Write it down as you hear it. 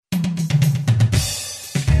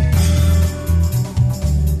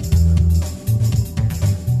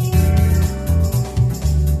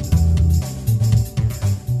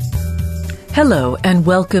Hello, and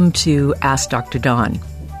welcome to Ask Dr. Dawn.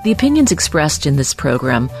 The opinions expressed in this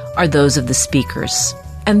program are those of the speakers,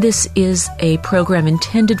 and this is a program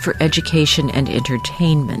intended for education and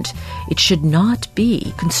entertainment. It should not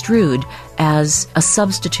be construed as a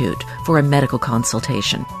substitute for a medical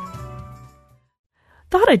consultation.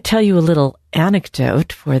 Thought I'd tell you a little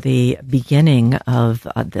anecdote for the beginning of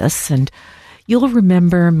this, and you'll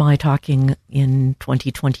remember my talking in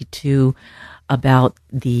 2022 about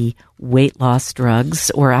the weight loss drugs,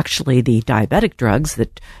 or actually the diabetic drugs,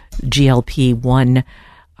 that GLP-1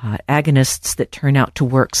 agonists that turn out to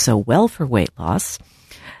work so well for weight loss.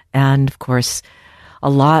 And of course, a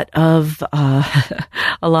lot of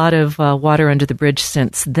water under the bridge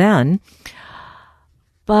since then.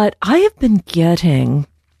 But I have been getting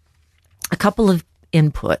a couple of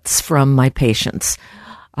inputs from my patients.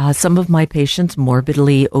 Some of my patients,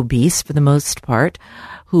 morbidly obese for the most part,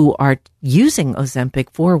 who are using Ozempic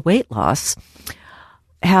for weight loss,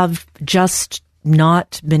 have just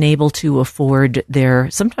not been able to afford their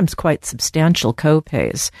sometimes quite substantial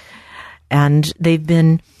copays. And they've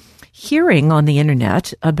been hearing on the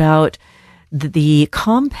internet about the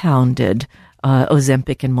compounded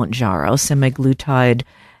Ozempic and Mounjaro, Semaglutide,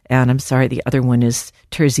 and I'm sorry, the other one is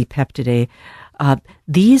Tirzepatide.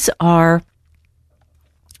 These are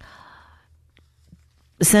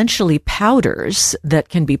essentially powders that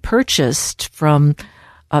can be purchased from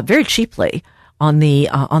very cheaply on the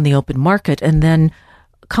open market, and then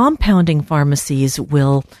compounding pharmacies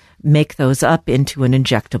will make those up into an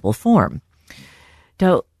injectable form.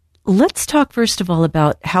 Now, let's talk first of all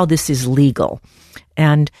about how this is legal.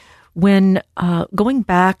 And when going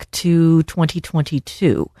back to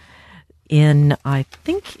 2022, in I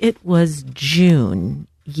think it was June,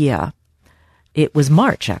 it was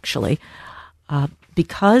March actually.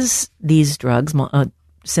 Because these drugs,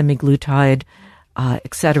 semaglutide,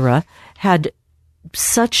 etc., had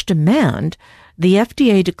such demand, the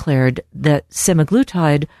FDA declared that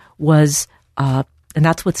semaglutide was, and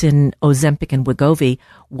that's what's in Ozempic and Wegovy,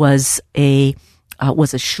 was a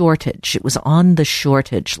shortage. It was on the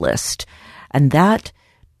shortage list, and that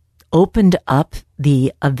opened up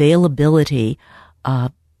the availability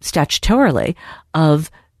statutorily of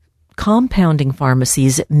compounding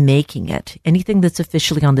pharmacies making it. Anything that's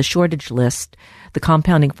officially on the shortage list, the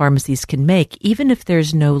compounding pharmacies can make, even if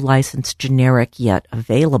there's no licensed generic yet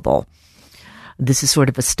available. This is sort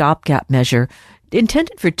of a stopgap measure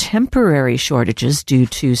intended for temporary shortages due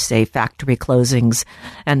to, say, factory closings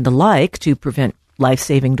and the like, to prevent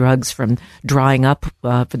life-saving drugs from drying up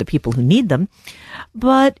for the people who need them.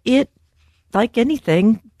 But it, like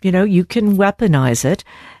anything, you can weaponize it.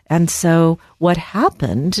 And so what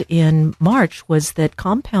happened in March was that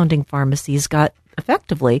compounding pharmacies got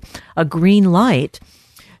effectively a green light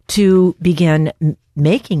to begin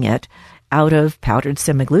making it out of powdered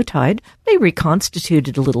semaglutide. They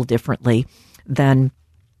reconstituted a little differently than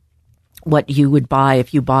what you would buy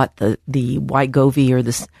if you bought the Wegovy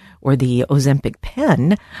or the Ozempic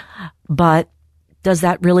pen. But does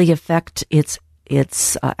that really affect its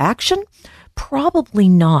action? Probably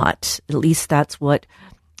not. At least that's what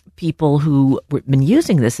people who have been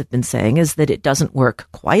using this have been saying, is that it doesn't work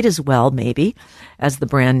quite as well, maybe, as the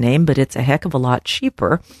brand name, but it's a heck of a lot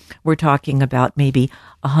cheaper. We're talking about maybe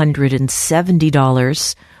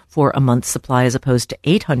 $170 for a month's supply as opposed to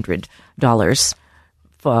 $800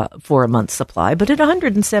 for a month's supply. But at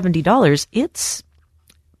 $170, it's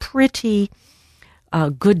pretty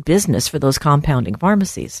good business for those compounding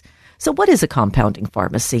pharmacies. So what is a compounding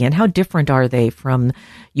pharmacy, and how different are they from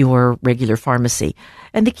your regular pharmacy?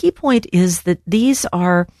 And the key point is that these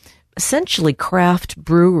are essentially craft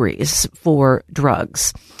breweries for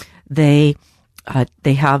drugs. They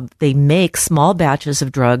make small batches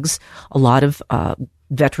of drugs. A lot of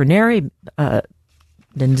veterinarians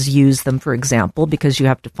use them, for example, because you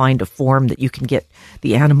have to find a form that you can get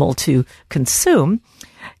the animal to consume.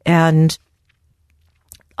 And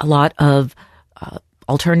a lot of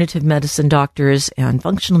alternative medicine doctors and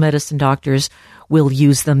functional medicine doctors will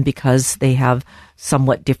use them because they have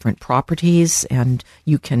somewhat different properties, and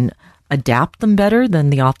you can adapt them better than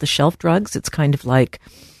the off-the-shelf drugs. It's kind of like,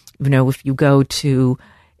 if you go to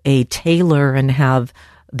a tailor and have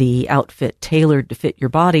the outfit tailored to fit your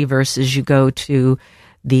body versus you go to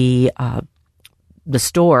the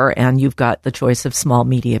store and you've got the choice of small,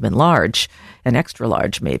 medium, and large, and extra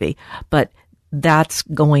large maybe. But that's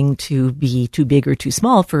going to be too big or too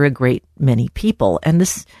small for a great many people. And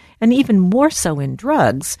And even more so in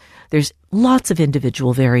drugs, there's lots of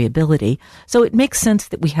individual variability. So it makes sense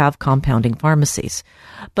that we have compounding pharmacies.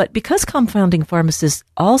 But because compounding pharmacists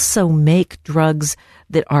also make drugs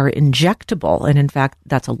that are injectable, and in fact,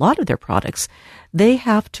 that's a lot of their products, they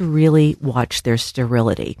have to really watch their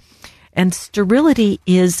sterility. And sterility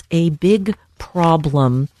is a big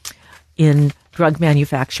problem in drug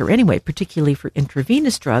manufacture anyway, particularly for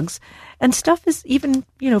intravenous drugs. And stuff is even,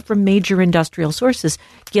 from major industrial sources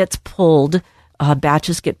gets pulled,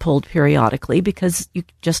 batches get pulled periodically because you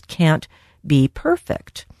just can't be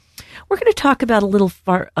perfect. We're going to talk about a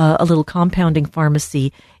little compounding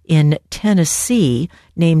pharmacy in Tennessee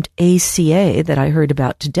named ACA that I heard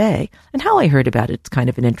about today. And how I heard about it's kind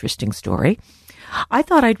of an interesting story. I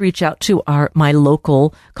thought I'd reach out to my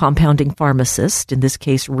local compounding pharmacist, in this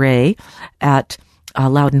case Ray, at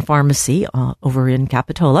Loudon Pharmacy over in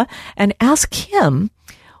Capitola, and ask him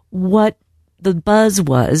what the buzz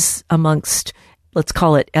was amongst, let's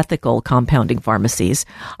call it, ethical compounding pharmacies.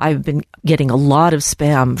 I've been getting a lot of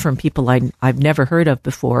spam from people I've never heard of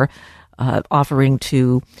before, offering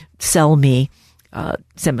to sell me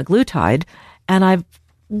Semaglutide, and I've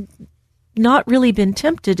not really been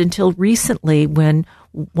tempted until recently when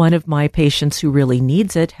one of my patients who really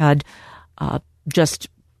needs it had just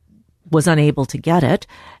was unable to get it.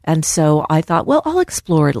 And so I thought, well, I'll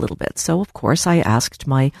explore it a little bit. So, of course, I asked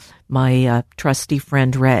my trusty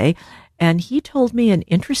friend Ray, and he told me an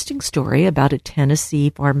interesting story about a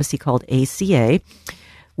Tennessee pharmacy called ACA,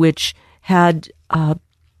 which had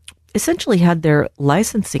essentially had their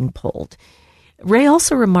licensing pulled. Ray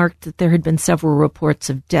also remarked that there had been several reports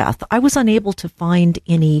of death. I was unable to find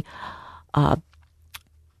anything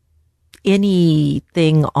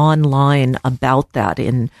online about that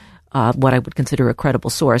in what I would consider a credible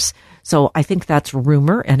source. So I think that's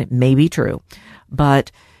rumor, and it may be true. But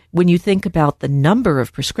when you think about the number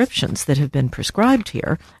of prescriptions that have been prescribed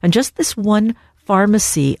here, and just this one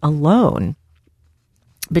pharmacy alone,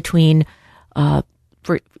 between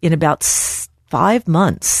in about 5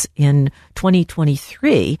 months in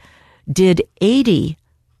 2023, did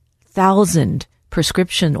 80,000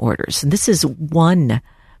 prescription orders. And this is one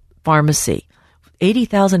pharmacy,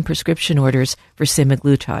 80,000 prescription orders for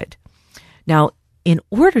semaglutide. Now, in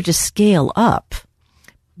order to scale up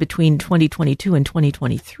between 2022 and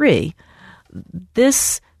 2023,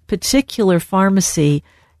 this particular pharmacy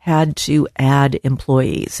had to add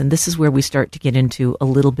employees. And this is where we start to get into a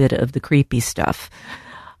little bit of the creepy stuff.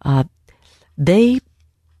 They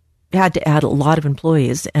had to add a lot of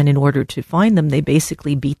employees, and in order to find them, they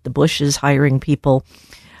basically beat the bushes, hiring people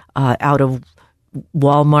out of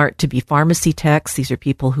Walmart to be pharmacy techs. These are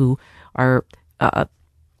people who are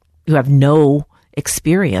who have no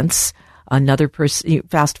experience. Another person,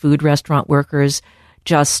 fast food restaurant workers,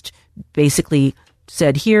 just basically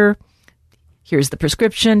said, here's the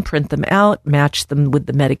prescription, print them out, match them with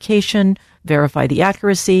the medication, verify the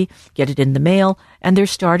accuracy, get it in the mail, and there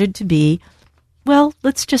started to be, well,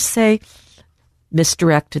 let's just say,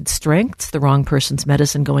 misdirected strengths, the wrong person's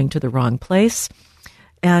medicine going to the wrong place.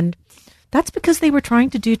 And that's because they were trying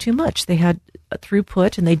to do too much. They had a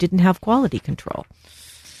throughput and they didn't have quality control.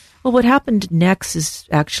 Well, what happened next is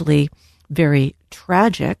actually very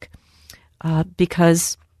tragic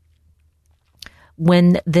because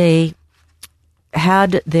when they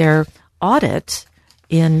had their audit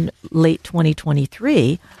in late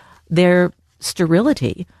 2023, their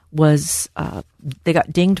sterility was, they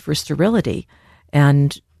got dinged for sterility.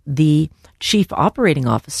 And the chief operating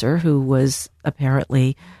officer, who was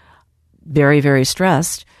apparently very, very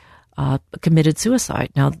stressed, committed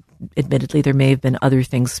suicide. Now, admittedly, there may have been other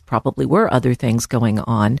things, probably were other things going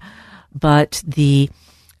on, but the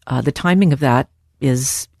timing of that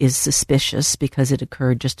is suspicious because it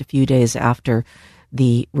occurred just a few days after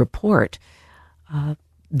the report.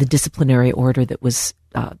 The disciplinary order that was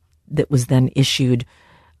then issued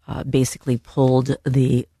basically pulled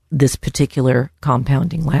this particular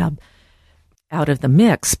compounding lab out of the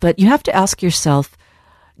mix. But you have to ask yourself,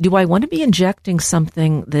 do I want to be injecting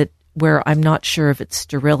something where I'm not sure of its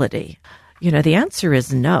sterility? The answer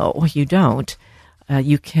is no, you don't.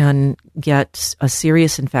 You can get a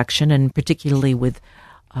serious infection, and particularly with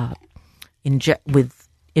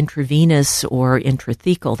intravenous or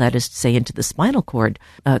intrathecal, that is to say into the spinal cord,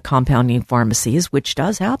 compounding pharmacies, which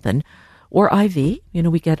does happen, or IV.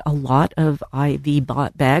 We get a lot of IV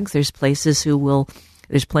bags. There's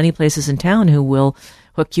plenty of places in town who will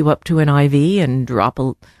hook you up to an IV and drop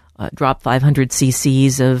 500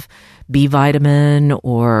 cc's of B vitamin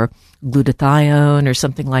or glutathione or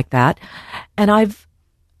something like that. And I've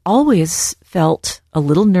always felt a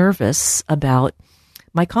little nervous about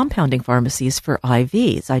my compounding pharmacies for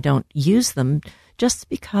IVs. I don't use them just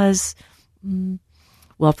because,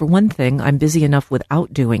 well, for one thing, I'm busy enough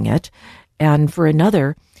without doing it. And for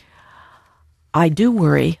another, I do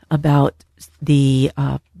worry about the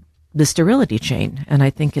sterility chain. And I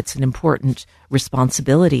think it's an important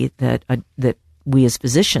responsibility that we as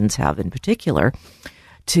physicians have in particular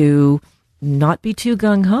to not be too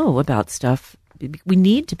gung-ho about stuff. We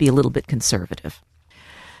need to be a little bit conservative.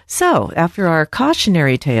 So, after our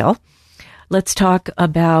cautionary tale, let's talk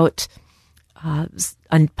about a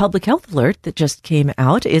public health alert that just came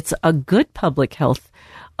out. It's a good public health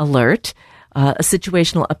alert, a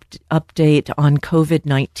situational update on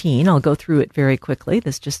COVID-19. I'll go through it very quickly.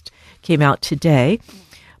 This just came out today.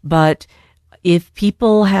 But if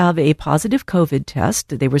people have a positive COVID test,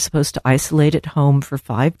 they were supposed to isolate at home for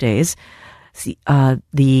 5 days.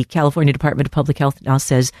 The California Department of Public Health now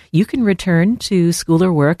says you can return to school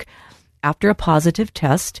or work after a positive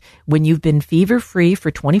test when you've been fever-free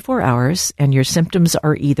for 24 hours and your symptoms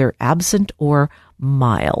are either absent or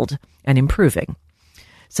mild and improving.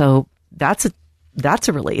 So that's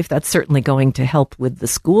a relief. That's certainly going to help with the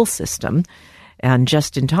school system. And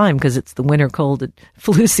just in time, because it's the winter cold and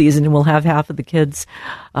flu season, and we'll have half of the kids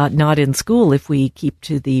not in school if we keep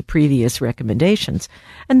to the previous recommendations.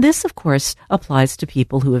 And this, of course, applies to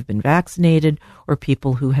people who have been vaccinated or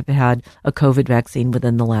people who have had a COVID vaccine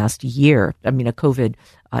within the last year. I mean, a COVID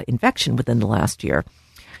infection within the last year.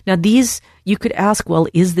 Now, these, you could ask, well,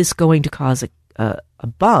 is this going to cause a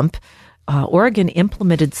bump? Oregon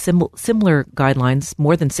implemented similar guidelines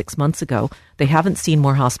more than 6 months ago. They haven't seen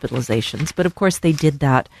more hospitalizations, but of course they did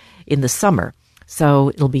that in the summer.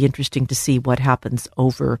 So it'll be interesting to see what happens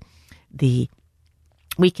over the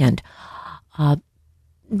weekend.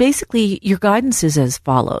 Basically, your guidance is as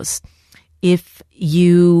follows. If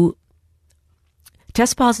you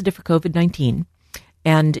test positive for COVID-19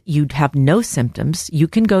 and you have no symptoms, you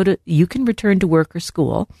can return to work or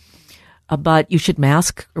school. But you should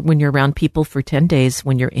mask when you're around people for 10 days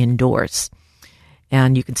when you're indoors.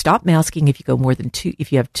 And you can stop masking if you go more than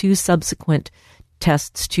if you have 2 subsequent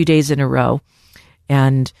tests 2 days in a row.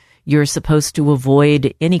 And you're supposed to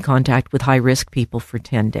avoid any contact with high-risk people for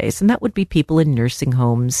 10 days. And that would be people in nursing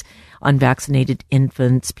homes, unvaccinated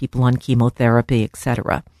infants, people on chemotherapy,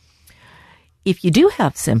 etc. If you do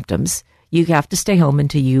have symptoms, you have to stay home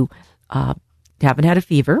until you haven't had a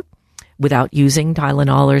fever, without using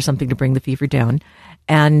Tylenol or something to bring the fever down.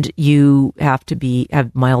 And you have to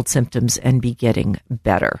have mild symptoms and be getting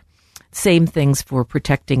better. Same things for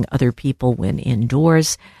protecting other people when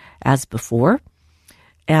indoors as before.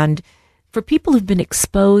 And for people who've been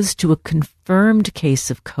exposed to a confirmed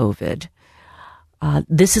case of COVID,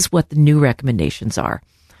 this is what the new recommendations are.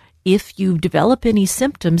 If you develop any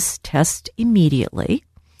symptoms, test immediately.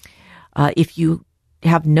 If you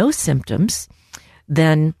have no symptoms,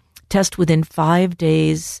 then test within 5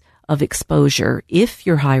 days of exposure if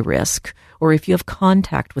you're high risk or if you have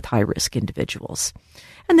contact with high risk individuals.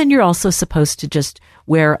 And then you're also supposed to just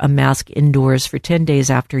wear a mask indoors for 10 days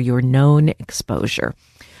after your known exposure.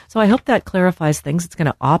 So I hope that clarifies things. It's going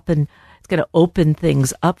to open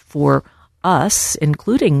things up for us,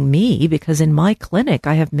 including me, because in my clinic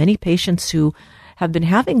I have many patients who have been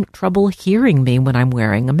having trouble hearing me when I'm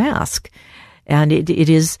wearing a mask. And it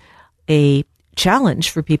is a challenge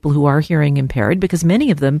for people who are hearing impaired because many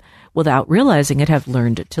of them, without realizing it, have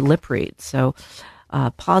learned to lip read. So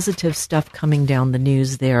positive stuff coming down the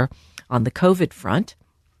news there on the COVID front.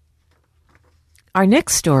 Our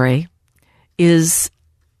next story is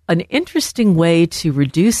an interesting way to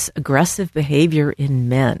reduce aggressive behavior in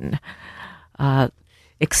men.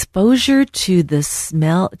 Exposure to the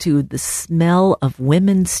smell of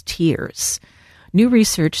women's tears. New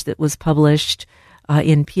research that was published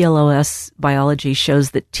in PLOS Biology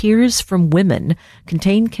shows that tears from women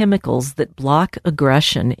contain chemicals that block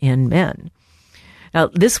aggression in men. Now,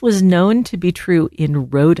 this was known to be true in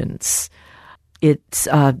rodents. It's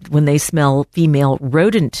when they smell female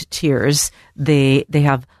rodent tears, they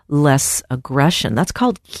have less aggression. That's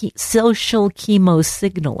called social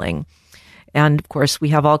chemosignaling. And, of course, we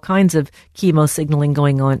have all kinds of chemosignaling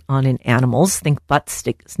going on in animals. Think butt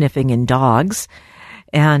sniffing in dogs.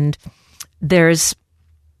 And there's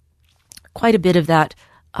quite a bit of that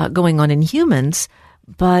going on in humans,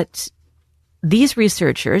 but these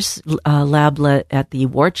researchers, lab at the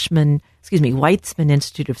Weizmann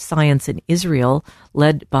Institute of Science in Israel,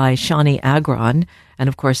 led by Shani Agron, and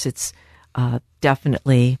of course it's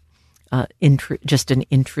definitely just an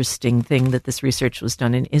interesting thing that this research was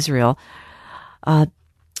done in Israel.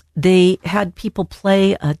 They had people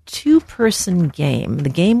play a 2-person game. The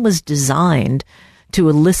game was designed to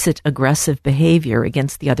elicit aggressive behavior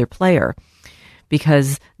against the other player,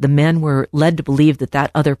 because the men were led to believe that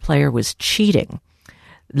that other player was cheating.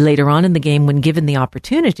 Later on in the game, when given the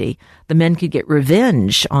opportunity, the men could get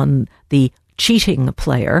revenge on the cheating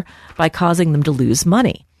player by causing them to lose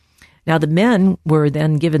money. Now, the men were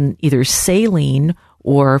then given either saline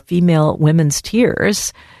or female women's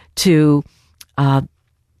tears to, of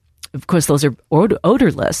course, those are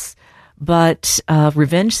odorless, but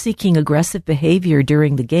revenge-seeking aggressive behavior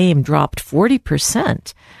during the game dropped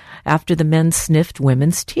 40% after the men sniffed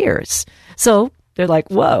women's tears. So they're like,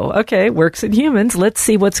 whoa, okay, works in humans. Let's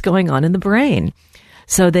see what's going on in the brain.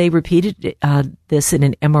 So they repeated this in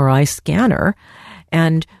an MRI scanner,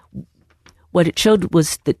 and what it showed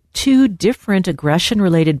was that two different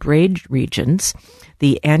aggression-related brain regions,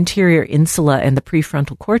 the anterior insula and the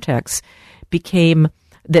prefrontal cortex,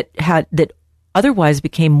 that otherwise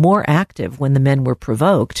became more active when the men were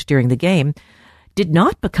provoked during the game, did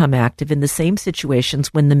not become active in the same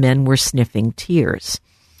situations when the men were sniffing tears.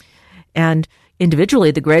 And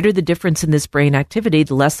individually, the greater the difference in this brain activity,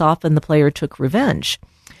 the less often the player took revenge.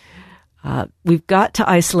 We've got to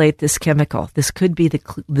isolate this chemical. This could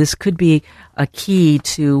be a key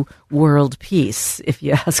to world peace, if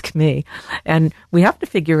you ask me. And we have to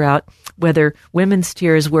figure out whether women's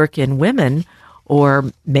tears work in women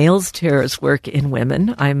or males' tears work in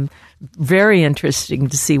women. I'm very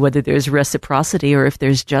interested to see whether there's reciprocity or if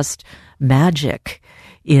there's just magic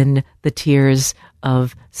in the tears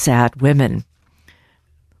of sad women.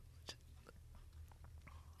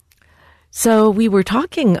 So we were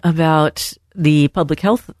talking about the public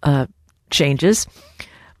health changes,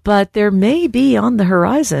 but there may be on the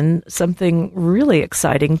horizon something really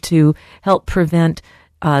exciting to help prevent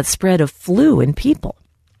spread of flu in people.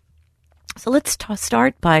 So let's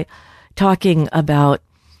start by talking about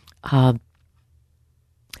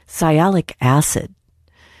Psialic acid.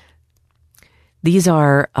 These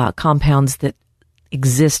are compounds that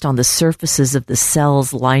exist on the surfaces of the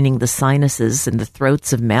cells lining the sinuses and the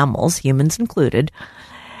throats of mammals, humans included,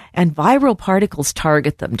 and viral particles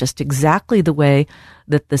target them just exactly the way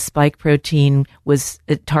that the spike protein was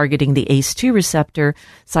targeting the ACE2 receptor.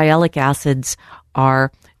 Psialic acids are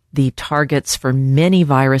the targets for many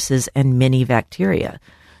viruses and many bacteria.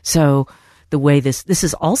 So the way this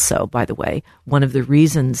is also, by the way, one of the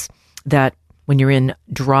reasons that when you're in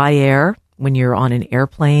dry air, when you're on an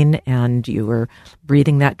airplane and you are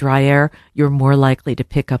breathing that dry air, you're more likely to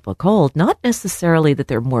pick up a cold. Not necessarily that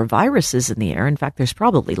there are more viruses in the air. In fact, there's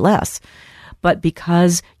probably less. But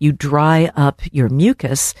because you dry up your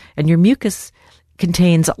mucus, and your mucus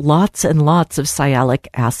contains lots and lots of psialic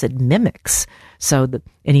acid mimics. So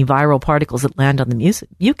any viral particles that land on the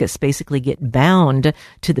mucus basically get bound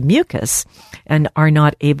to the mucus and are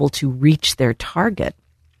not able to reach their target.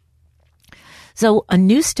 So a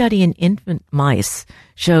new study in infant mice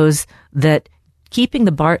shows that keeping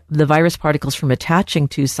the virus particles from attaching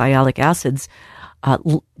to psialic acids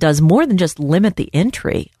does more than just limit the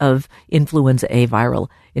entry of influenza A viral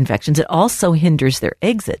infections. It also hinders their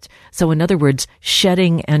exit. So in other words,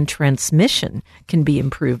 shedding and transmission can be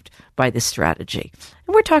improved by this strategy.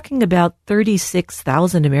 And we're talking about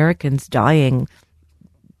 36,000 Americans dying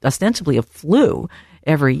ostensibly of flu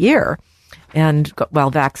every year. And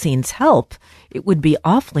while vaccines help, it would be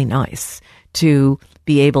awfully nice to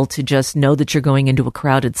be able to just know that you're going into a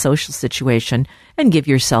crowded social situation and give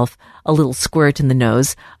yourself a little squirt in the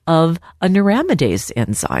nose of a neuraminidase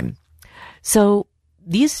enzyme. So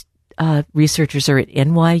these researchers are at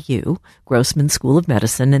NYU, Grossman School of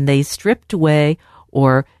Medicine, and they stripped away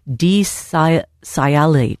or desialated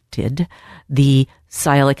the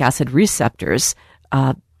psialic acid receptors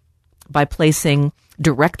by placing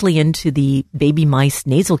directly into the baby mice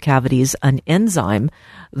nasal cavities an enzyme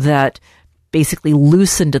that basically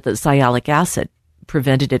loosened the psialic acid,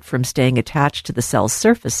 prevented it from staying attached to the cell's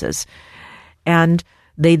surfaces. And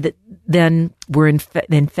they then were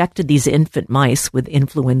infected these infant mice with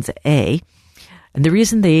influenza A. And the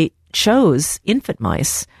reason they chose infant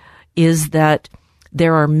mice is that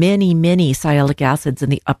there are many, many psialic acids in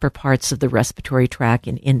the upper parts of the respiratory tract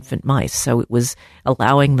in infant mice. So it was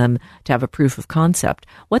allowing them to have a proof of concept.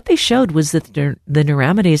 What they showed was that the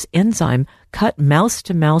neuraminidase enzyme cut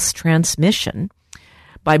mouse-to-mouse transmission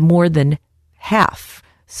by more than half.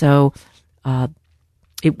 So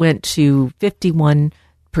it went to 51%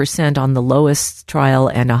 on the lowest trial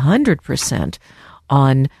and 100%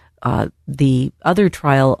 on the other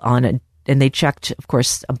trial and they checked, of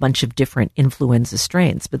course, a bunch of different influenza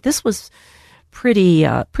strains. But this was pretty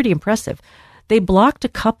impressive. They blocked a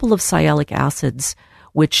couple of psialic acids,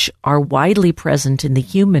 which are widely present in the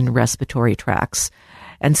human respiratory tracts.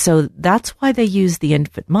 And so that's why they use the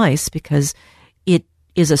infant mice, because it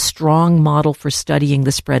is a strong model for studying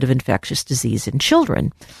the spread of infectious disease in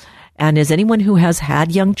children. And as anyone who has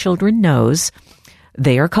had young children knows,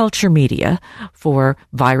 they are culture media for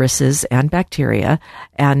viruses and bacteria.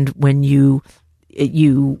 And when you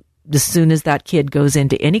as soon as that kid goes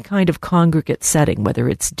into any kind of congregate setting, whether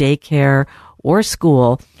it's daycare or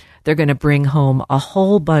school, they're going to bring home a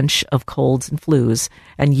whole bunch of colds and flus,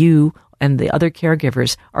 and you and the other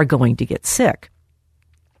caregivers are going to get sick.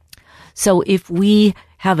 So if we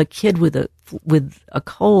have a kid with a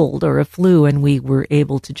cold or a flu and we were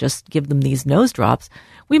able to just give them these nose drops,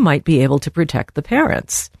 we might be able to protect the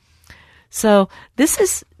parents. So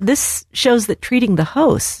this shows that treating the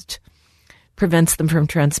host prevents them from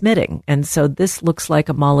transmitting. And so this looks like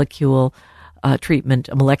a molecular treatment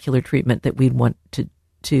that we'd want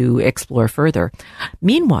to explore further.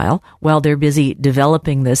 Meanwhile, while they're busy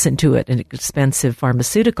developing this into an expensive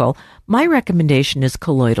pharmaceutical, my recommendation is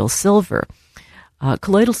colloidal silver.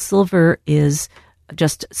 Colloidal silver is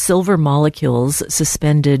just silver molecules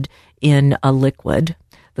suspended in a liquid,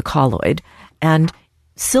 the colloid, and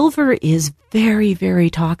silver is very,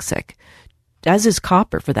 very toxic, as is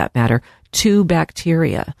copper for that matter, to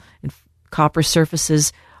bacteria. And copper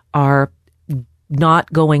surfaces are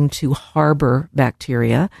not going to harbor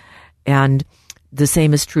bacteria, and the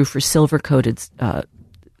same is true for silver-coated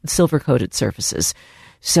surfaces.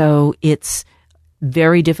 So it's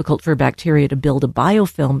very difficult for bacteria to build a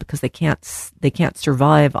biofilm because they can't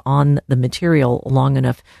survive on the material long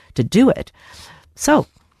enough to do it. So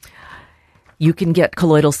you can get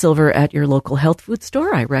colloidal silver at your local health food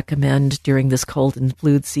store. I recommend during this cold and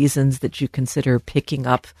flu seasons that you consider picking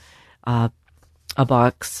up a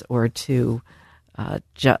box or two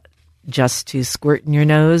just to squirt in your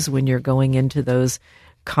nose when you're going into those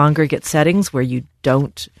congregate settings where you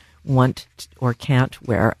don't want or can't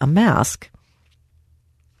wear a mask.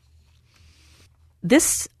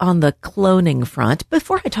 This on the cloning front.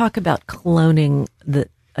 Before I talk about cloning,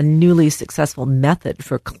 a newly successful method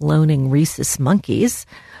for cloning rhesus monkeys,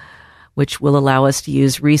 which will allow us to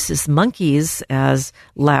use rhesus monkeys as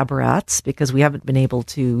lab rats, because we haven't been able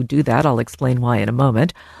to do that. I'll explain why in a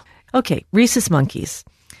moment. Okay, rhesus monkeys.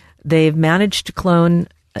 They've managed to clone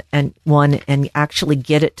one and actually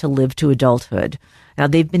get it to live to adulthood. Now,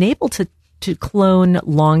 they've been able to clone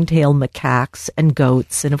long-tailed macaques and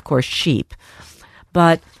goats and, of course, sheep.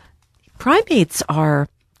 But primates are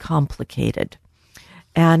complicated.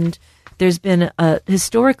 And there's been a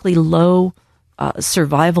historically low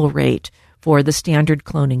survival rate for the standard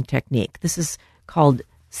cloning technique. This is called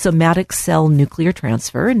somatic cell nuclear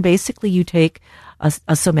transfer. And basically you take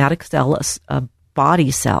a somatic cell, a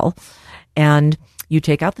body cell, and you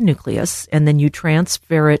take out the nucleus, and then you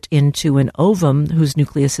transfer it into an ovum whose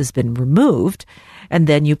nucleus has been removed, and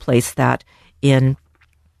then you place that in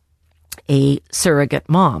a surrogate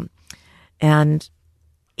mom. And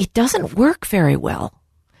it doesn't work very well.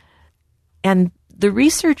 And the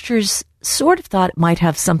researchers sort of thought it might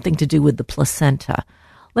have something to do with the placenta.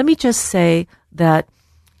 Let me just say that,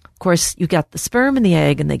 of course, you got the sperm and the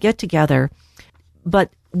egg, and they get together,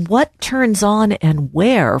 but what turns on and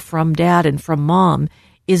where from dad and from mom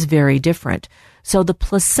is very different. So the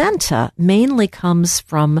placenta mainly comes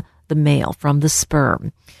from the male, from the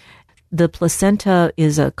sperm. The placenta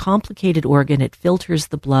is a complicated organ. It filters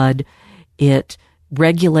the blood. It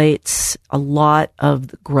regulates a lot of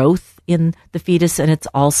the growth in the fetus, and it's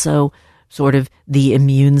also sort of the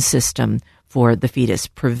immune system for the fetus,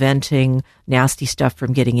 preventing nasty stuff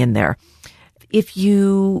from getting in there. If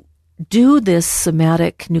you do this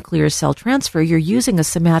somatic nuclear cell transfer, you're using a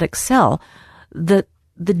somatic cell. The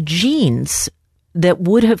genes that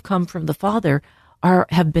would have come from the father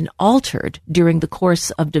have been altered during the course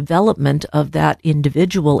of development of that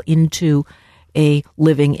individual into a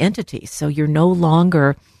living entity. So you're no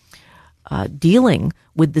longer dealing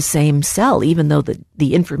with the same cell, even though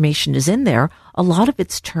the information is in there. A lot of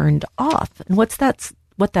it's turned off. And what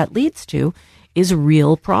that leads to is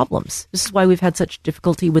real problems. This is why we've had such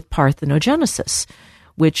difficulty with parthenogenesis,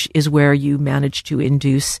 which is where you manage to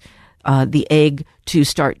induce the egg to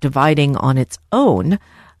start dividing on its own,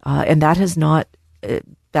 and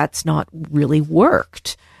that's not really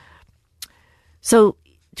worked. So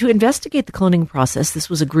to investigate the cloning process, this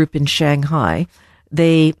was a group in Shanghai.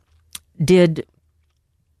 They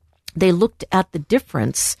looked at the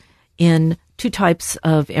difference in two types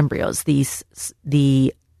of embryos,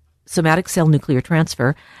 the somatic cell nuclear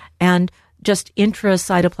transfer and just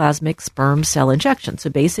intracytoplasmic sperm cell injection. So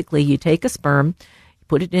basically you take a sperm,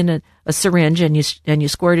 put it in a syringe, and you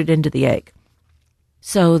squirt it into the egg.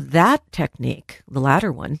 So that technique, the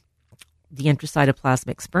latter one, the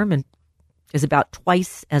intracytoplasmic sperm is about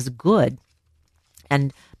twice as good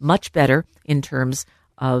and much better in terms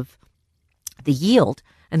of the yield,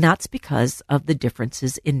 and that's because of the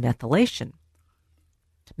differences in methylation.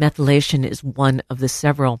 Methylation is one of the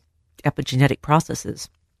several epigenetic processes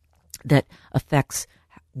that affects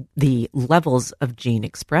the levels of gene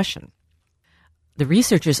expression. The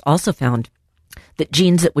researchers also found that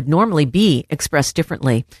genes that would normally be expressed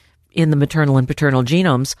differently in the maternal and paternal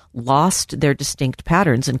genomes lost their distinct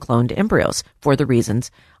patterns in cloned embryos for the reasons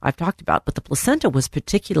I've talked about, but the placenta was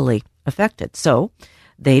particularly affected. So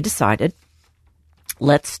they decided,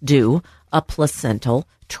 let's do a placental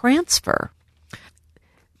transfer.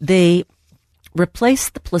 They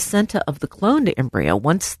replaced the placenta of the cloned embryo.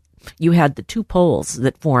 Once you had the two poles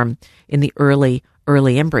that form in the early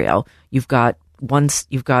embryo, you've got one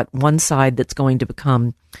side that's going to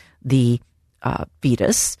become the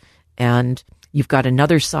fetus, and you've got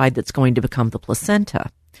another side that's going to become the placenta.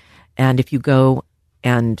 And if you go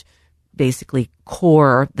and basically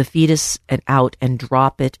core the fetus out and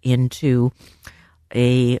drop it into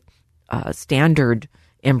a standard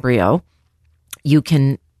embryo, you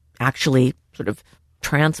can actually sort of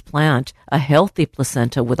transplant a healthy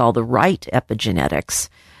placenta with all the right epigenetics.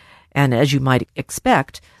 And as you might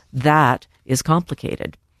expect, that is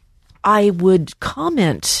complicated. I would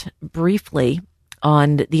comment briefly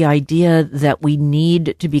on the idea that we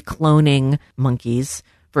need to be cloning monkeys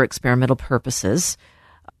for experimental purposes.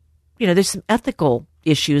 There's some ethical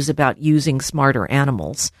issues about using smarter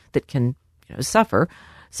animals that can suffer.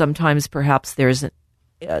 Sometimes perhaps there's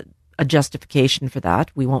a justification for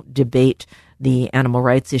that. We won't debate the animal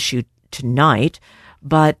rights issue tonight,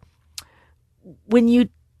 but when you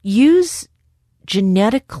use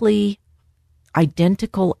genetically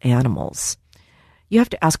identical animals, you have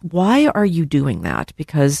to ask, why are you doing that?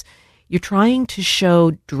 Because you're trying to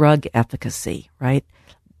show drug efficacy, right?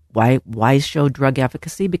 Why show drug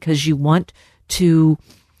efficacy? Because you want to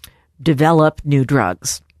develop new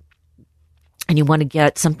drugs. And you want to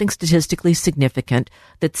get something statistically significant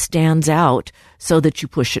that stands out so that you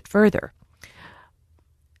push it further.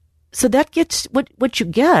 So that gets, what you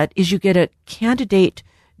get is you get a candidate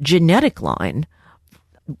genetic line.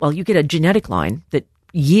 Well, you get a genetic line that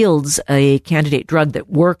yields a candidate drug that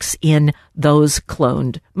works in those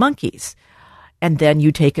cloned monkeys. And then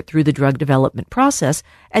you take it through the drug development process,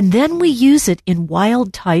 and then we use it in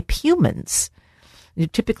wild-type humans.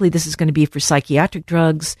 Typically, this is going to be for psychiatric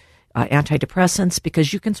drugs, antidepressants,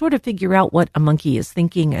 because you can sort of figure out what a monkey is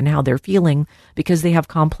thinking and how they're feeling because they have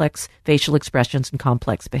complex facial expressions and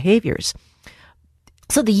complex behaviors.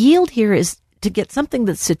 So the yield here is to get something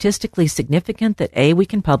that's statistically significant that A, we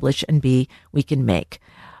can publish, and B, we can make.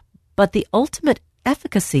 But the ultimate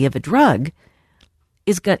efficacy of a drug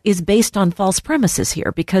is based on false premises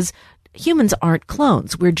here, because humans aren't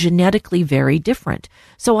clones. We're genetically very different.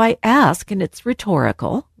 So I ask, and it's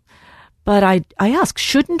rhetorical, but I ask,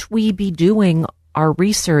 shouldn't we be doing our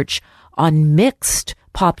research on mixed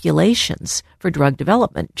populations for drug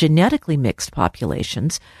development, genetically mixed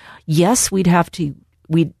populations? Yes,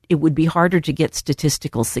 it would be harder to get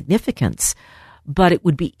statistical significance, but it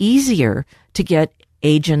would be easier to get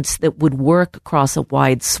agents that would work across a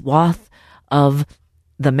wide swath of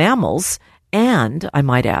the mammals. And I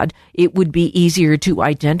might add, it would be easier to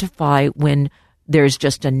identify when there's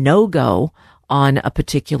just a no-go on a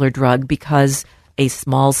particular drug because a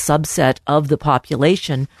small subset of the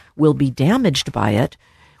population will be damaged by it.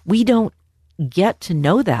 We don't get to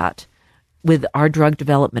know that with our drug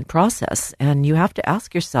development process. And you have to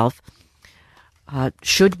ask yourself,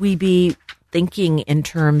 should we be thinking in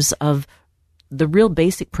terms of the real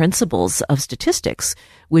basic principles of statistics,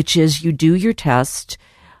 which is you do your test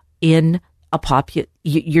in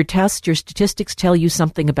your statistics tell you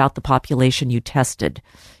something about the population you tested.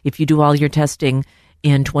 If you do all your testing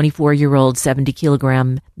in 24-year-old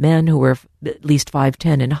 70-kilogram men who are at least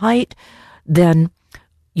 5'10" in height, then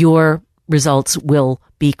your results will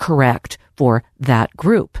be correct for that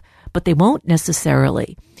group. But they won't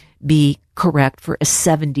necessarily be correct for a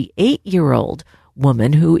 78-year-old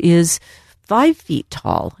woman who is 5 feet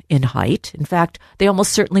tall in height. In fact, they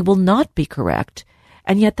almost certainly will not be correct.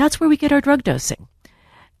 And yet that's where we get our drug dosing.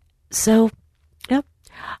 So, yeah,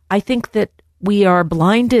 I think that we are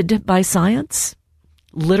blinded by science,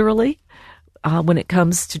 literally, when it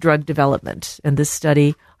comes to drug development. And this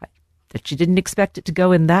study, that you didn't expect it to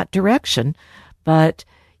go in that direction. But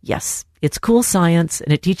yes, it's cool science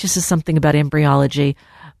and it teaches us something about embryology,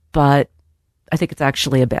 but I think it's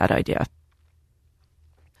actually a bad idea.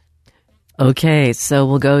 Okay, so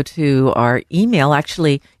we'll go to our email.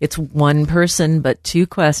 Actually, it's one person, but two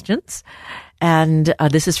questions. And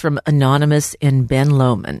this is from Anonymous in Ben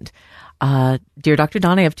Lomond. Dear Dr.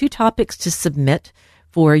 Don, I have 2 topics to submit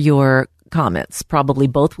for your comments. Probably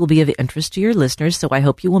both will be of interest to your listeners, so I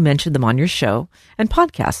hope you will mention them on your show and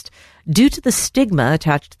podcast. Due to the stigma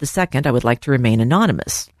attached to the second, I would like to remain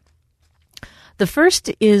anonymous. The first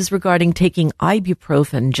is regarding taking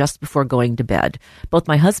ibuprofen just before going to bed. Both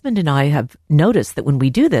my husband and I have noticed that when we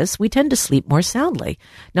do this, we tend to sleep more soundly,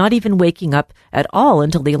 not even waking up at all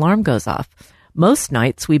until the alarm goes off. Most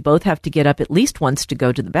nights, we both have to get up at least once to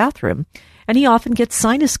go to the bathroom, and he often gets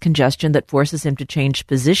sinus congestion that forces him to change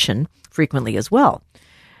position frequently as well.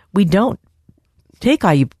 We don't take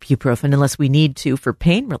ibuprofen unless we need to for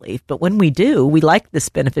pain relief, but when we do, we like this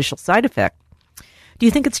beneficial side effect. Do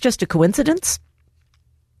you think it's just a coincidence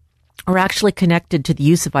or actually connected to the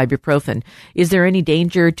use of ibuprofen? Is there any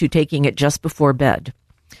danger to taking it just before bed?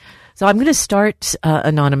 So I'm going to start,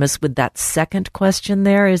 Anonymous, with that second question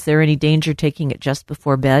there. Is there any danger taking it just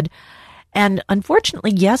before bed? And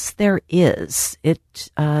unfortunately, yes, there is.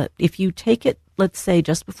 If you take it, let's say,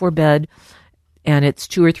 just before bed, and it's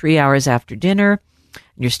 2 or 3 hours after dinner,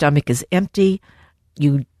 and your stomach is empty,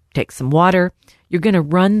 you take some water, you're going to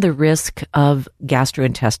run the risk of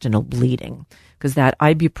gastrointestinal bleeding because that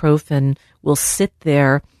ibuprofen will sit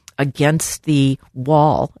there against the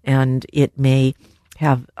wall and it may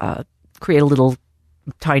have create a little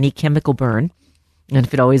tiny chemical burn. And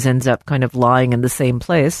if it always ends up kind of lying in the same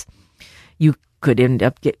place, you could end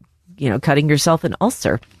up cutting yourself an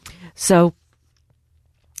ulcer. So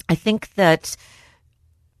I think that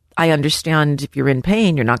I understand if you're in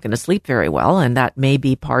pain, you're not going to sleep very well, and that may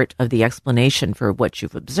be part of the explanation for what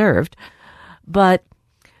you've observed. But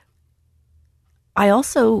I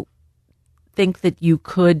also think that you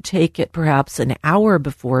could take it perhaps an hour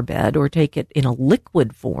before bed or take it in a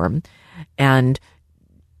liquid form and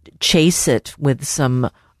chase it with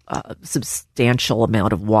some substantial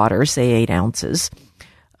amount of water, say 8 ounces,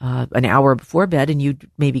 an hour before bed, and you'd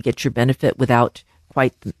maybe get your benefit without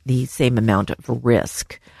quite the same amount of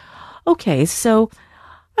risk. Okay, so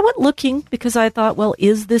I went looking because I thought, well,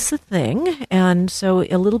 is this a thing? And so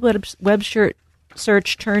a little bit of web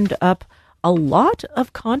search turned up a lot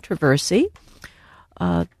of controversy.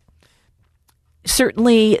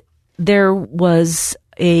 Certainly, there was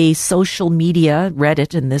a social media,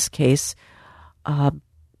 Reddit in this case,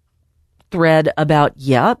 thread about,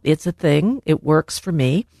 yeah, it's a thing. It works for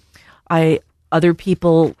me. Other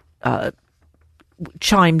people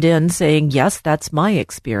chimed in saying, yes, that's my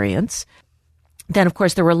experience. Then, of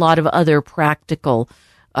course, there were a lot of other practical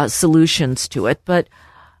solutions to it. But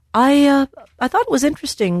I thought it was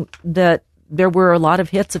interesting that there were a lot of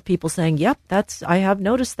hits of people saying, yep, I have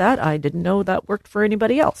noticed that. I didn't know that worked for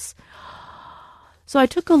anybody else. So I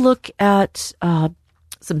took a look at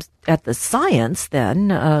the science then,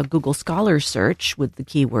 Google Scholar search with the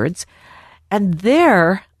keywords, and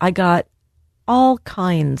there I got all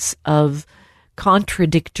kinds of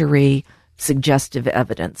contradictory suggestive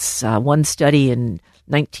evidence. One study in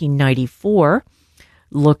 1994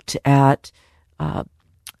 looked at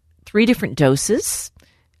 3 different doses.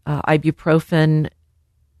 Ibuprofen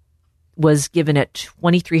was given at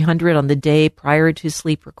 2300 on the day prior to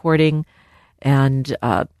sleep recording, and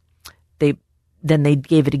they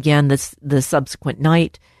gave it again the subsequent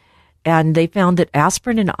night, and they found that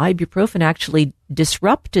aspirin and ibuprofen actually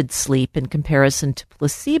disrupted sleep in comparison to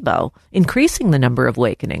placebo, increasing the number of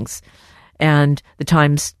awakenings and the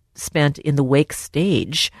time spent in the wake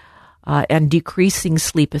stage, and decreasing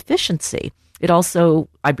sleep efficiency. It also,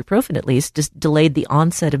 ibuprofen at least, just delayed the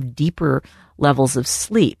onset of deeper levels of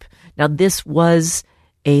sleep. Now, this was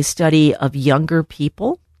a study of younger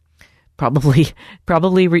people, probably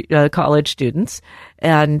college students,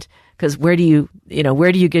 and because where do you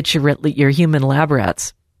get your human lab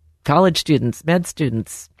rats? College students, med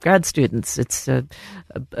students, grad students. It's a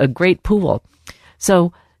great pool.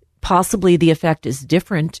 So possibly the effect is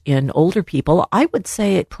different in older people. I would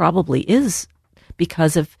say it probably is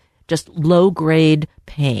because of just low-grade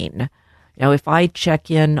pain. Now, if I check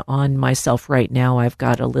in on myself right now, I've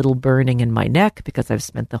got a little burning in my neck because I've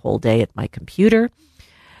spent the whole day at my computer.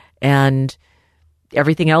 And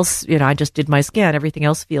everything else, I just did my scan. Everything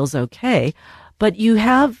else feels okay. But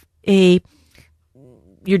you're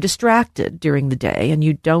distracted during the day and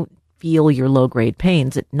you don't feel your low-grade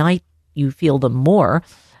pains. At night, you feel them more.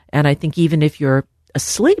 And I think even if you're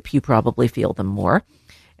asleep, you probably feel them more.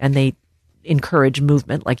 And they encourage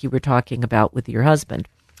movement like you were talking about with your husband.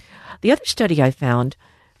 The other study I found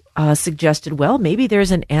suggested, well, maybe there's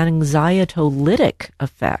an anxiolytic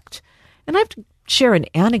effect. And I have to share an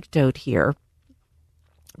anecdote here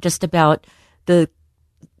just about the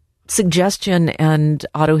suggestion and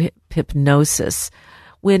auto-hypnosis.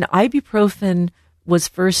 When ibuprofen was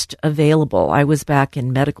first available, I was back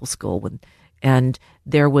in medical school and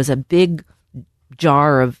there was a big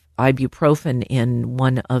jar of ibuprofen in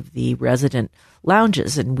one of the resident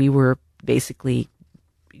lounges, and we were basically,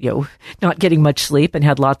 not getting much sleep and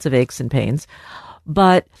had lots of aches and pains.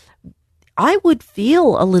 But I would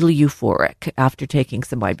feel a little euphoric after taking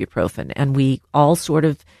some ibuprofen, and we all sort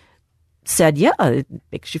of said, yeah,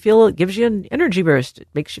 it gives you an energy burst, it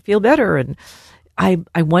makes you feel better. And I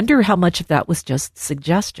wonder how much of that was just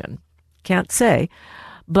suggestion. Can't say.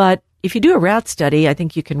 But if you do a rat study, I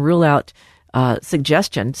think you can rule out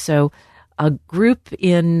suggestion. So a group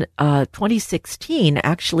in 2016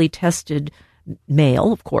 actually tested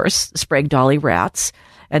male, of course, Sprague-Dawley rats,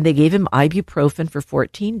 and they gave him ibuprofen for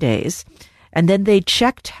 14 days. And then they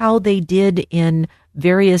checked how they did in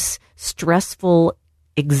various stressful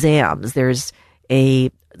exams. There's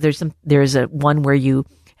a one where you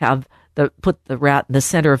have put the rat in the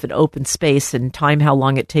center of an open space and time how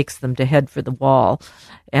long it takes them to head for the wall.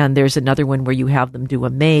 And there's another one where you have them do a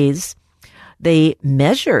maze. They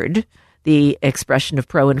measured the expression of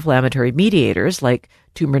pro-inflammatory mediators like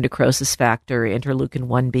tumor necrosis factor, interleukin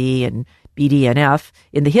 1b, and BDNF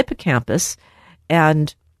in the hippocampus,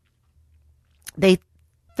 and they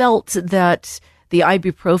felt that the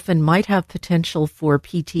ibuprofen might have potential for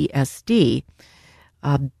PTSD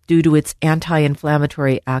due to its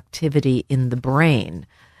anti-inflammatory activity in the brain.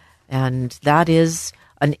 And that is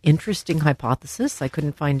an interesting hypothesis. I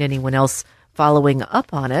couldn't find anyone else following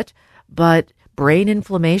up on it, but brain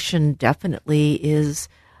inflammation definitely is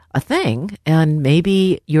a thing, and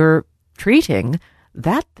maybe you're treating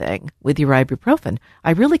that thing with your ibuprofen.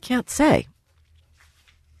 I really can't say,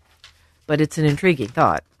 but it's an intriguing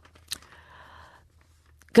thought.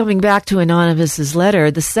 Going back to Anonymous's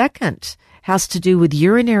letter, the second has to do with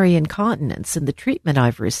urinary incontinence and the treatment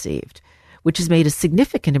I've received, which has made a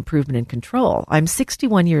significant improvement in control. I'm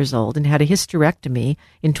 61 years old and had a hysterectomy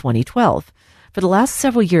in 2012. For the last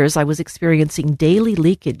several years, I was experiencing daily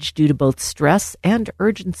leakage due to both stress and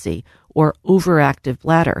urgency, or overactive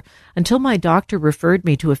bladder, until my doctor referred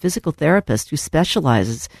me to a physical therapist who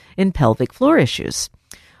specializes in pelvic floor issues.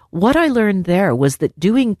 What I learned there was that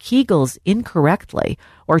doing Kegels incorrectly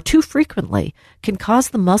or too frequently can cause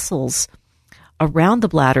the muscles around the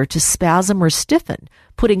bladder to spasm or stiffen,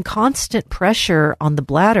 putting constant pressure on the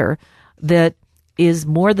bladder that is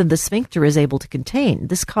more than the sphincter is able to contain.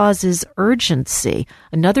 This causes urgency.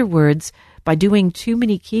 In other words, by doing too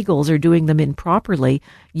many Kegels or doing them improperly,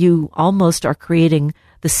 you almost are creating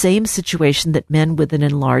the same situation that men with an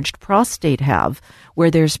enlarged prostate have,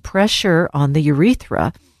 where there's pressure on the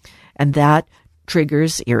urethra, and that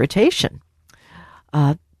triggers irritation.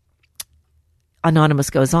 Anonymous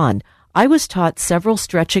goes on, I was taught several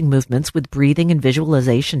stretching movements with breathing and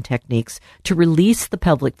visualization techniques to release the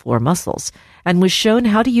pelvic floor muscles, and was shown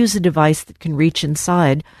how to use a device that can reach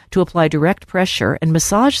inside to apply direct pressure and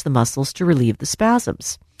massage the muscles to relieve the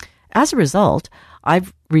spasms. As a result,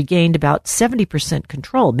 I've regained about 70%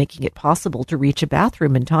 control, making it possible to reach a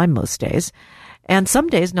bathroom in time most days, and some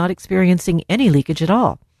days not experiencing any leakage at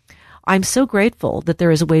all. I'm so grateful that there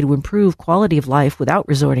is a way to improve quality of life without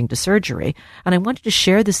resorting to surgery, and I wanted to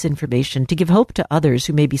share this information to give hope to others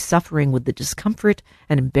who may be suffering with the discomfort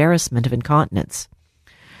and embarrassment of incontinence.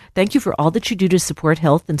 Thank you for all that you do to support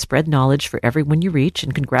health and spread knowledge for everyone you reach,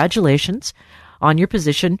 and congratulations on your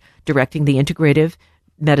position directing the integrative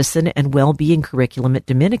medicine and well-being curriculum at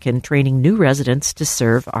Dominican, training new residents to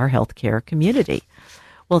serve our healthcare community.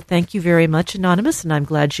 Well, thank you very much, Anonymous, and I'm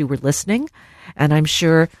glad you were listening, and I'm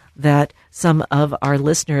sure that some of our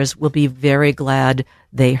listeners will be very glad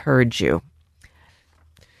they heard you.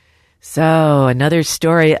 So, another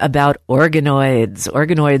story about organoids.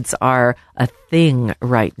 Organoids are a thing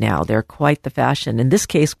right now. They're quite the fashion. In this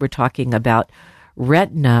case, we're talking about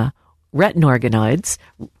retin organoids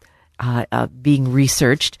being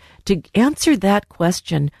researched to answer that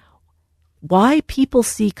question, why people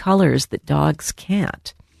see colors that dogs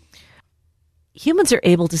can't. Humans are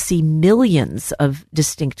able to see millions of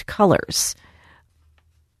distinct colors.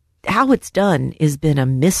 How it's done has been a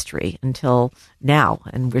mystery until now,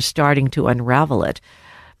 and we're starting to unravel it.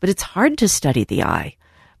 But it's hard to study the eye.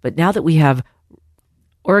 But now that we have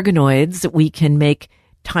organoids, we can make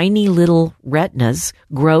tiny little retinas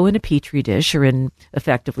grow in a petri dish or in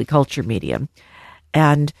effectively culture medium,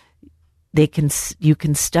 and you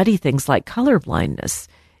can study things like color blindness,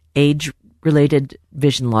 age-related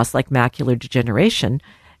vision loss like macular degeneration,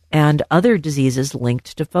 and other diseases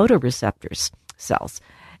linked to photoreceptors cells.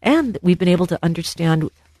 And we've been able to understand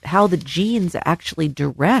how the genes actually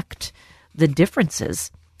direct the differences.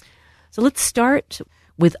 So let's start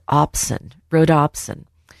with opsin, rhodopsin.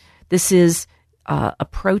 This is a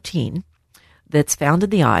protein that's found in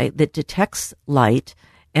the eye that detects light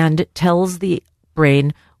and tells the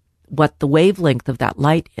brain what the wavelength of that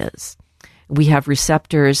light is. We have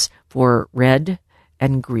receptors for red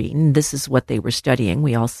and green. This is what they were studying.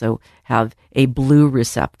 We also have a blue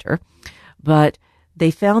receptor. But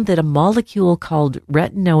they found that a molecule called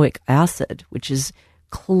retinoic acid, which is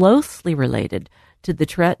closely related to the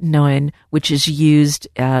tretinoin, which is used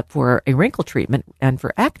for a wrinkle treatment and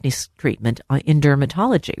for acne treatment in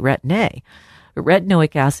dermatology, Retin-A. But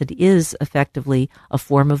retinoic acid is effectively a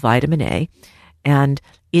form of vitamin A, and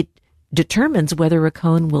it determines whether a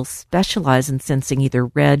cone will specialize in sensing either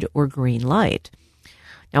red or green light.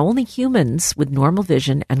 Now, only humans with normal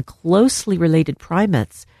vision and closely related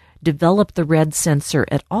primates develop the red sensor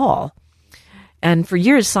at all. And for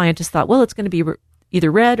years, scientists thought, well, it's going to be either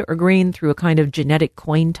red or green through a kind of genetic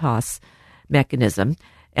coin toss mechanism.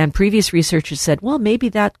 And previous researchers said, well, maybe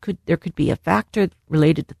there could be a factor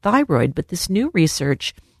related to thyroid, but this new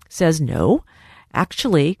research says no.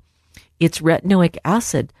 Actually, it's retinoic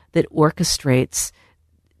acid that orchestrates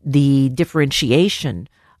the differentiation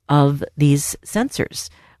of these sensors.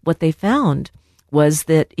 What they found was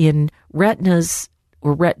that in retinas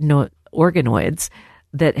or organoids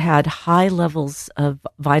that had high levels of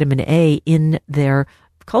vitamin A in their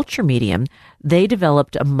culture medium, they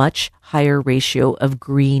developed a much higher ratio of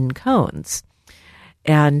green cones.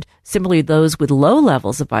 And similarly, those with low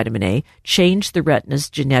levels of vitamin A changed the retina's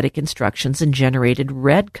genetic instructions and generated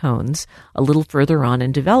red cones a little further on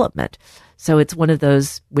in development. So it's one of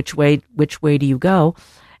those, which way do you go?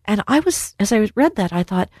 And as I read that, I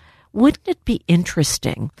thought, wouldn't it be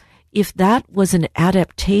interesting if that was an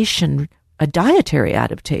adaptation, a dietary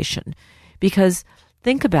adaptation? Because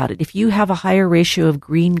think about it. If you have a higher ratio of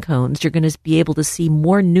green cones, you're going to be able to see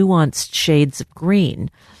more nuanced shades of green.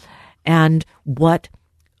 And what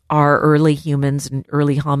are early humans and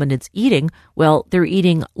early hominids eating? Well, they're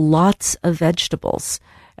eating lots of vegetables.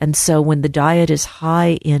 And so when the diet is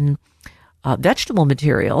high in vegetable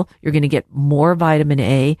material, you're going to get more vitamin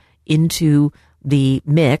A into the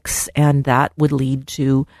mix, and that would lead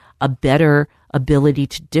to a better ability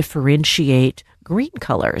to differentiate green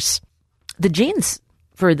colors. The genes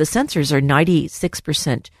for the sensors are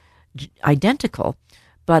 96% identical,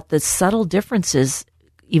 but the subtle differences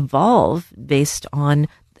evolve based on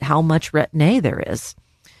how much retin-A there is.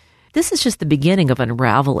 This is just the beginning of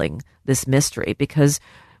unraveling this mystery, because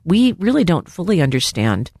we really don't fully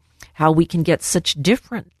understand how we can get such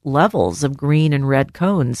different levels of green and red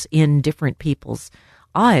cones in different people's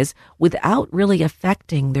eyes without really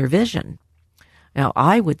affecting their vision. Now,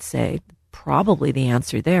 I would say probably the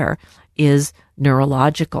answer there is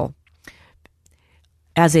neurological.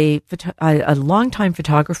 As a longtime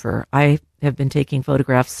photographer, I have been taking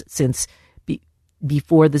photographs since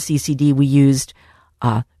before the CCD. We used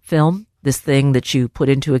film, this thing that you put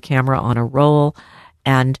into a camera on a roll,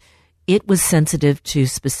 and it was sensitive to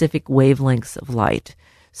specific wavelengths of light.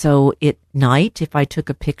 So at night, if I took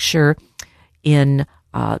a picture in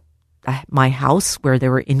my house where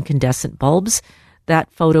there were incandescent bulbs,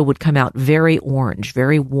 that photo would come out very orange,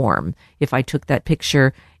 very warm. If I took that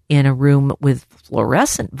picture in a room with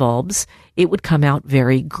fluorescent bulbs, it would come out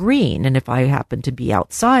very green. And if I happened to be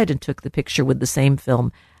outside and took the picture with the same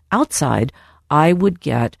film outside, I would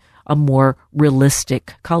get a more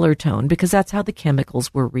realistic color tone, because that's how the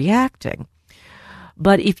chemicals were reacting.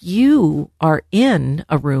 But if you are in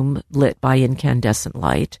a room lit by incandescent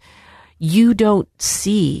light, you don't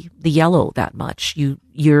see the yellow that much.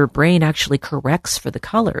 Your brain actually corrects for the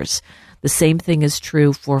colors. The same thing is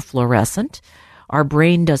true for fluorescent. Our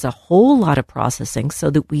brain does a whole lot of processing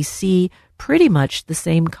so that we see pretty much the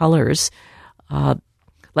same colors,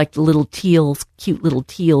 like the little cute little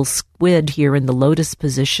teal squid here in the lotus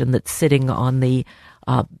position that's sitting on the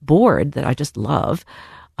board that I just love.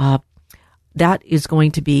 That is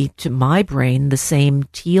going to be, to my brain, the same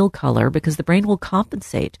teal color, because the brain will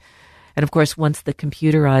compensate. And of course, once the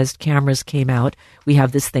computerized cameras came out, we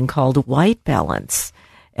have this thing called white balance.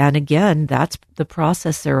 And again, that's the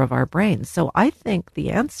processor of our brain. So I think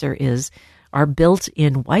the answer is our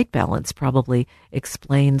built-in white balance probably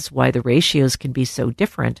explains why the ratios can be so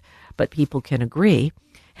different, but people can agree.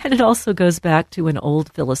 And it also goes back to an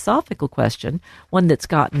old philosophical question, one that's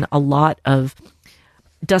gotten a lot of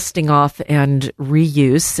dusting off and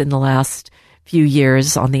reuse in the last few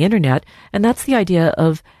years on the internet. And that's the idea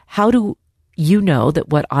of, how do you know that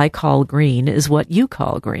what I call green is what you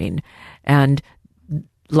call green? And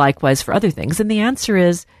likewise for other things. And the answer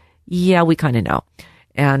is, yeah, we kind of know.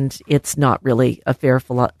 And it's not really a fair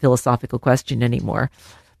philosophical question anymore.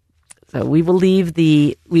 So we will leave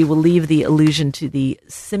the allusion to the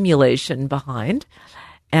simulation behind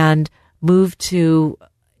and move to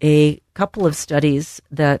a couple of studies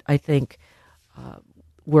that I think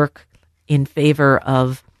work in favor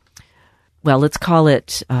of, well, let's call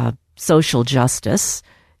it social justice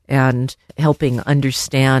and helping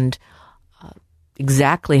understand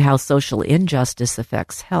exactly how social injustice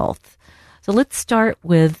affects health. So let's start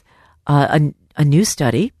with a new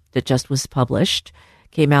study that just was published,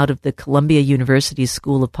 came out of the Columbia University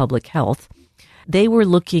School of Public Health. They were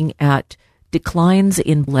looking at declines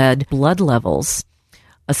in blood levels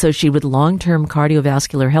associated with long-term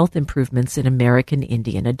cardiovascular health improvements in American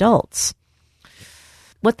Indian adults.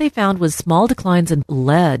 What they found was small declines in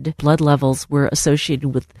lead blood levels were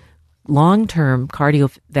associated with long-term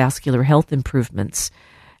cardiovascular health improvements.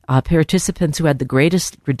 Participants who had the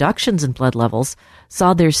greatest reductions in blood levels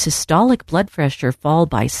saw their systolic blood pressure fall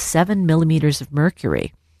by 7 millimeters of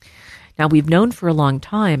mercury. Now, we've known for a long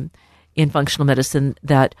time in functional medicine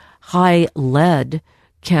that high lead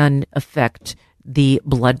can affect the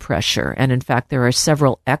blood pressure. And in fact, there are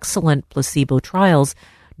several excellent placebo trials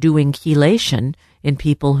doing chelation in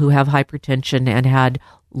people who have hypertension and had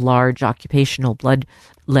large occupational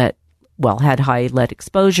had high lead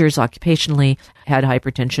exposures occupationally, had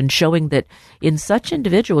hypertension, showing that in such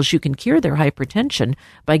individuals you can cure their hypertension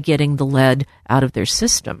by getting the lead out of their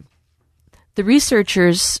system. The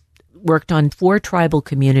researchers worked on 4 tribal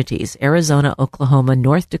communities, Arizona, Oklahoma,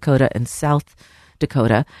 North Dakota, and South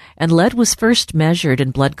Dakota, and lead was first measured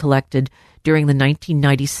in blood collected during the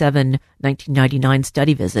 1997-1999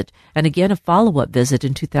 study visit, and again a follow-up visit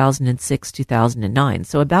in 2006-2009,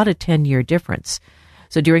 so about a 10-year difference.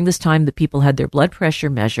 So during this time, the people had their blood pressure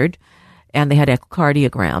measured, and they had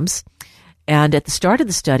echocardiograms. And at the start of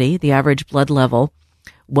the study, the average blood level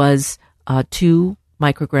was 2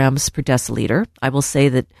 micrograms per deciliter. I will say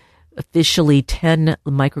that officially 10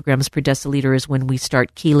 micrograms per deciliter is when we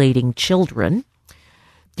start chelating children.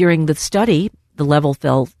 During the study, the level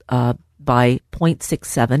fell by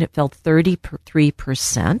 0.67. It fell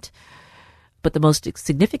 33%. But the most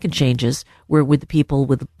significant changes were with the people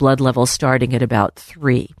with blood levels starting at about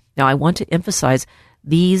 3. Now, I want to emphasize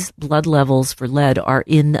these blood levels for lead are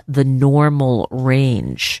in the normal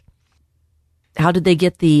range. How did they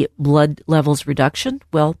get the blood levels reduction?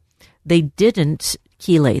 Well, they didn't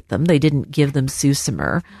chelate them. They didn't give them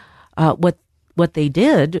Susimer. What they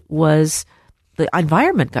did was the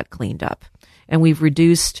environment got cleaned up, and we've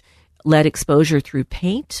reduced lead exposure through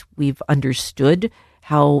paint. We've understood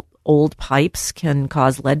how old pipes can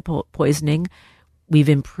cause lead poisoning. We've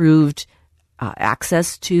improved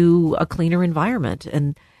access to a cleaner environment.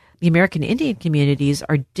 And the American Indian communities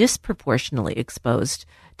are disproportionately exposed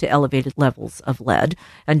to elevated levels of lead.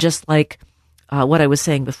 And just like what I was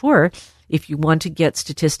saying before, if you want to get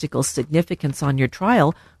statistical significance on your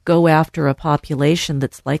trial, go after a population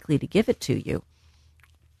that's likely to give it to you.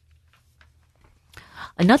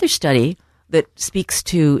 Another study that speaks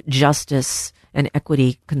to justice and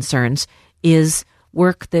equity concerns is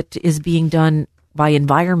work that is being done by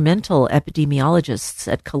environmental epidemiologists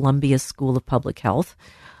at Columbia School of Public Health,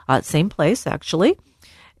 same place actually,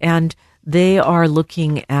 and they are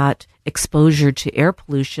looking at exposure to air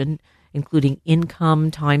pollution, including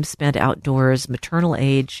income, time spent outdoors, maternal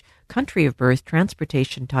age, country of birth,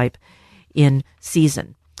 transportation type in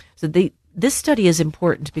season. So this study is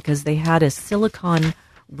important because they had a silicone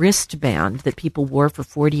wristband that people wore for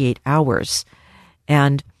 48 hours.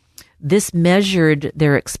 And this measured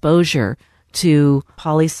their exposure to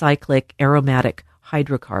polycyclic aromatic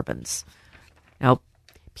hydrocarbons. Now,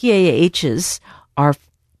 PAHs are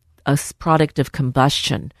a product of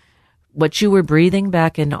combustion. What you were breathing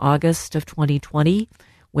back in August of 2020,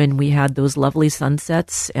 when we had those lovely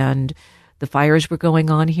sunsets and the fires were going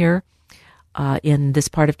on here in this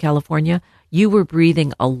part of California, you were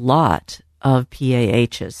breathing a lot of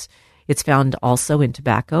PAHs. It's found also in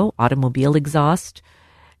tobacco, automobile exhaust,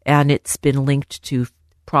 and it's been linked to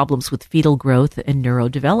problems with fetal growth and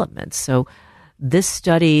neurodevelopment. So this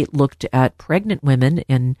study looked at pregnant women,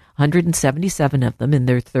 in 177 of them in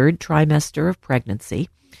their 3rd trimester of pregnancy.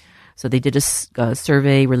 So they did a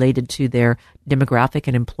survey related to their demographic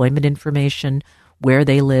and employment information, where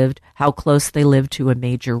they lived, how close they lived to a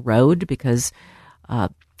major road, because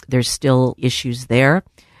there's still issues there.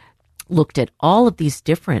 Looked at all of these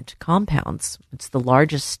different compounds. It's the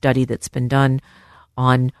largest study that's been done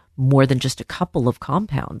on more than just a couple of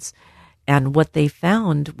compounds. And what they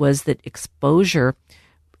found was that exposure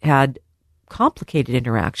had complicated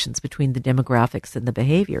interactions between the demographics and the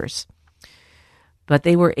behaviors. But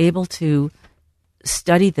they were able to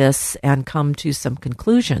study this and come to some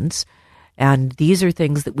conclusions. And these are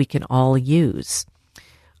things that we can all use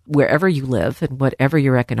wherever you live and whatever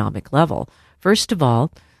your economic level. First of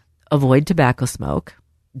all, avoid tobacco smoke.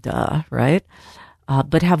 Duh, right?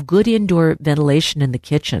 But have good indoor ventilation in the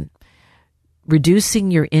kitchen. Reducing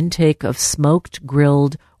your intake of smoked,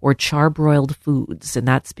 grilled, or charbroiled foods. And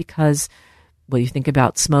that's because when you think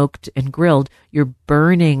about smoked and grilled, you're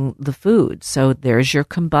burning the food. So there's your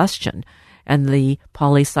combustion. And the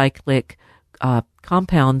polycyclic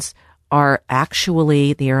compounds are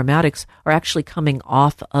actually, the aromatics are actually coming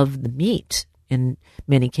off of the meat in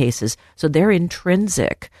many cases. So they're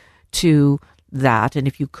intrinsic to that. And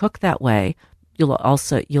if you cook that way,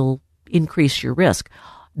 you'll increase your risk.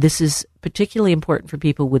 This is particularly important for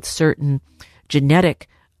people with certain genetic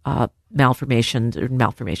malformations,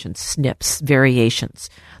 SNPs, variations.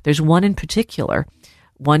 There's one in particular,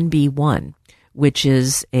 1B1, which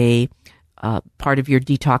is a part of your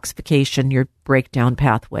detoxification, your breakdown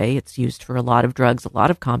pathway. It's used for a lot of drugs, a lot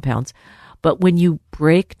of compounds. But when you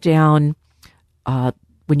break down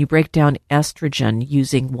estrogen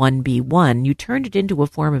using 1B1, you turn it into a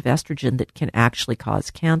form of estrogen that can actually cause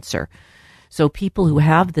cancer. So people who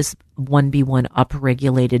have this 1B1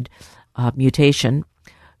 upregulated mutation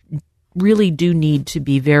really do need to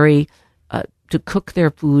be to cook their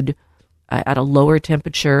food at a lower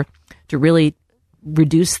temperature, to really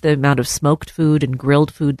reduce the amount of smoked food and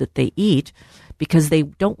grilled food that they eat, because they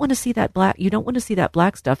don't want to see that black. You don't want to see that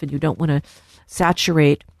black stuff, and you don't want to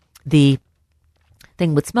saturate the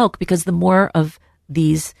thing with smoke, because the more of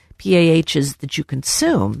these PAHs that you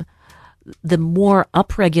consume, the more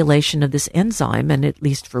upregulation of this enzyme, and at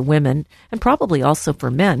least for women, and probably also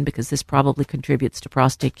for men, because this probably contributes to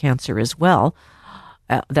prostate cancer as well.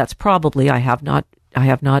 That's probably, I have not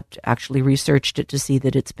actually researched it to see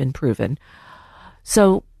that it's been proven.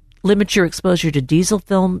 So limit your exposure to diesel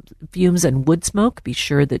fumes and wood smoke. Be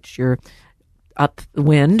sure that you're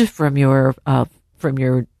upwind from your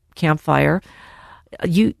campfire.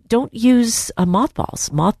 You don't use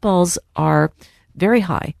mothballs. Mothballs are very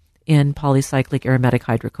high in polycyclic aromatic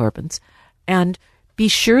hydrocarbons. And be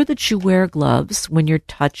sure that you wear gloves when you're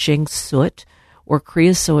touching soot or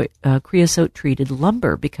creosote-treated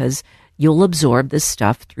lumber, because you'll absorb this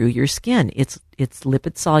stuff through your skin. It's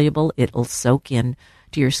lipid soluble. It'll soak in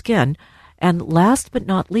to your skin. And last but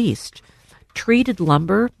not least, treated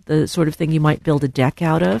lumber, the sort of thing you might build a deck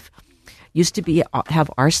out of, used to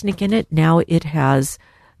have arsenic in it. Now it has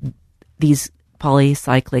these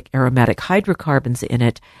polycyclic aromatic hydrocarbons in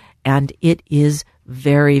it, and it is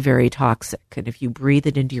very, very toxic. And if you breathe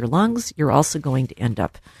it into your lungs, you're also going to end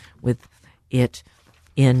up with it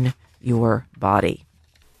in your body.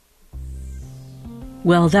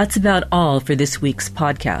 Well, that's about all for this week's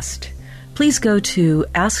podcast. Please go to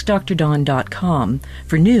AskDrDawn.com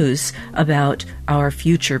for news about our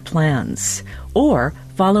future plans, or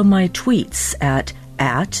follow my tweets at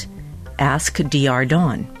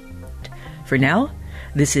AskDrDawn. For now,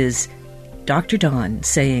 this is Dr. Dawn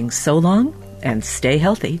saying so long and stay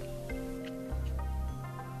healthy.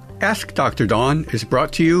 Ask Dr. Dawn is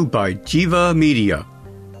brought to you by Jiva Media.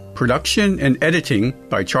 Production and editing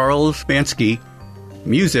by Charles Bansky.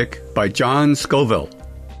 Music by John Scoville.